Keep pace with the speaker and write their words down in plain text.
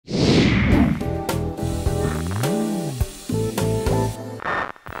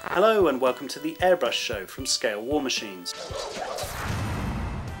Hello and welcome to the Airbrush show from Scale War Machines.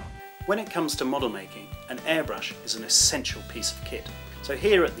 When it comes to model making, an airbrush is an essential piece of kit. So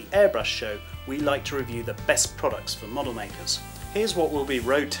here at the Airbrush show, we like to review the best products for model makers. Here's what we'll be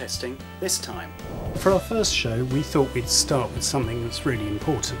road testing this time. For our first show, we thought we'd start with something that's really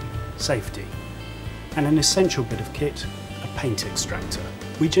important, safety. And an essential bit of kit, a paint extractor.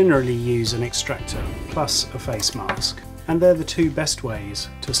 We generally use an extractor plus a face mask, and they're the two best ways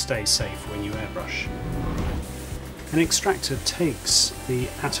to stay safe when you airbrush. An extractor takes the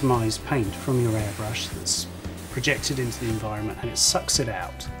atomised paint from your airbrush that's projected into the environment and it sucks it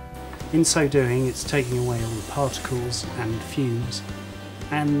out. In so doing, it's taking away all the particles and fumes,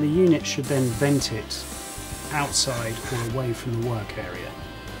 and the unit should then vent it outside or away from the work area.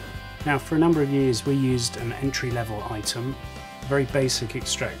 Now, for a number of years we used an entry-level item, a very basic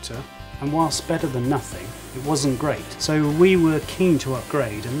extractor, and whilst better than nothing, it wasn't great. So we were keen to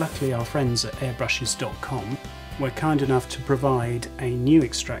upgrade, and luckily our friends at airbrushes.com were kind enough to provide a new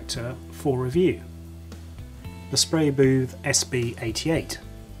extractor for review. The Spraybooth SB88,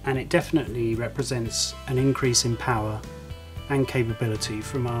 and it definitely represents an increase in power and capability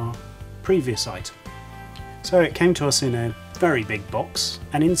from our previous item. So it came to us in a very big box,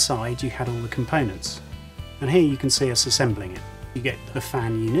 and inside you had all the components. And here you can see us assembling it. You get the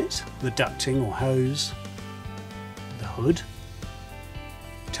fan unit, the ducting or hose, the hood,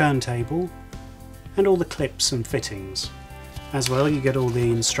 turntable, and all the clips and fittings. As well, you get all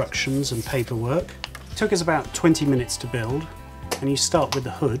the instructions and paperwork. It took us about 20 minutes to build, and you start with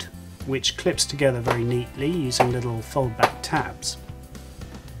the hood, which clips together very neatly using little fold-back tabs.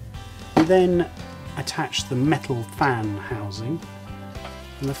 You then attach the metal fan housing,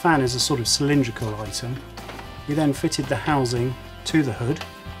 and the fan is a sort of cylindrical item. You then fitted the housing to the hood,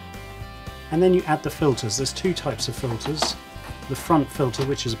 and then you add the filters. There's two types of filters. The front filter,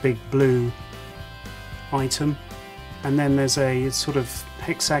 which is a big blue item, and then there's a sort of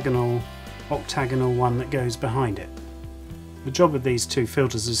hexagonal, octagonal one that goes behind it. The job of these two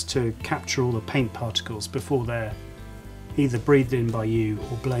filters is to capture all the paint particles before they're either breathed in by you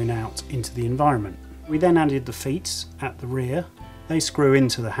or blown out into the environment. We then added the feet at the rear. They screw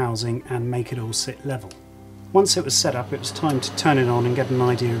into the housing and make it all sit level. Once it was set up, it was time to turn it on and get an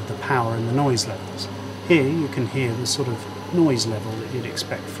idea of the power and the noise levels. Here you can hear the sort of noise level that you'd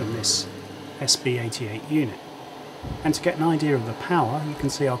expect from this SB88 unit. And to get an idea of the power, you can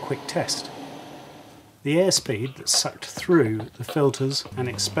see our quick test. The airspeed that's sucked through the filters and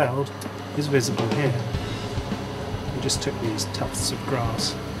expelled is visible here. We just took these tufts of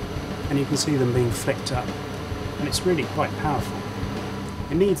grass and you can see them being flicked up, and it's really quite powerful.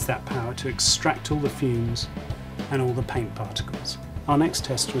 It needs that power to extract all the fumes and all the paint particles. Our next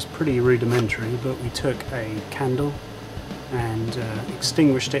test was pretty rudimentary, but we took a candle and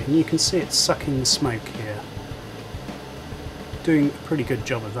extinguished it, and you can see it sucking the smoke here. Doing a pretty good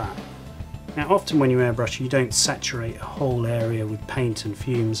job of that. Now, often when you airbrush you don't saturate a whole area with paint and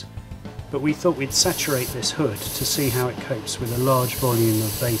fumes, but we thought we'd saturate this hood to see how it copes with a large volume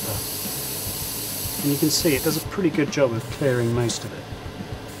of vapour. And you can see it does a pretty good job of clearing most of it.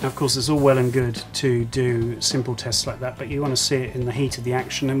 Now, of course, it's all well and good to do simple tests like that, but you want to see it in the heat of the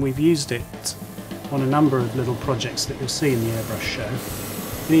action, and we've used it on a number of little projects that you'll see in the airbrush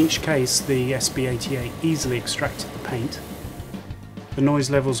show. In each case, the SB88 easily extracted the paint. The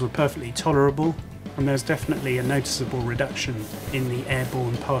noise levels were perfectly tolerable, and there's definitely a noticeable reduction in the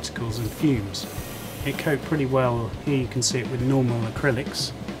airborne particles and fumes. It coped pretty well. Here you can see it with normal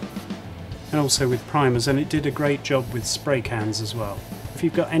acrylics and also with primers, and it did a great job with spray cans as well. If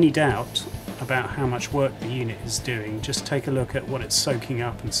you've got any doubt about how much work the unit is doing, just take a look at what it's soaking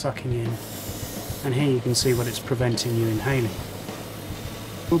up and sucking in, and here you can see what it's preventing you inhaling.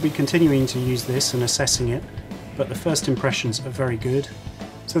 We'll be continuing to use this and assessing it, but the first impressions are very good.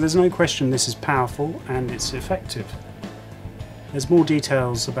 So there's no question this is powerful and it's effective. There's more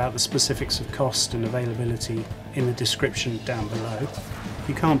details about the specifics of cost and availability in the description down below.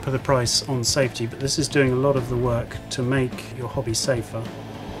 You can't put a price on safety, but this is doing a lot of the work to make your hobby safer.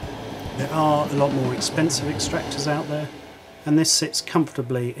 There are a lot more expensive extractors out there, and this sits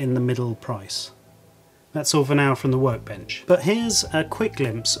comfortably in the middle price. That's all for now from the workbench. But here's a quick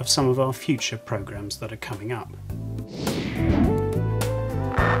glimpse of some of our future programs that are coming up.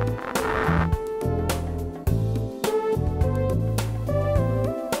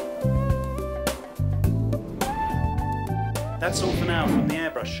 That's all for now from the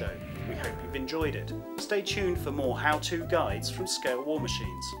Airbrush show. We hope you've enjoyed it. Stay tuned for more how-to guides from Scale War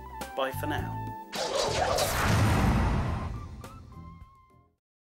Machines. Bye for now.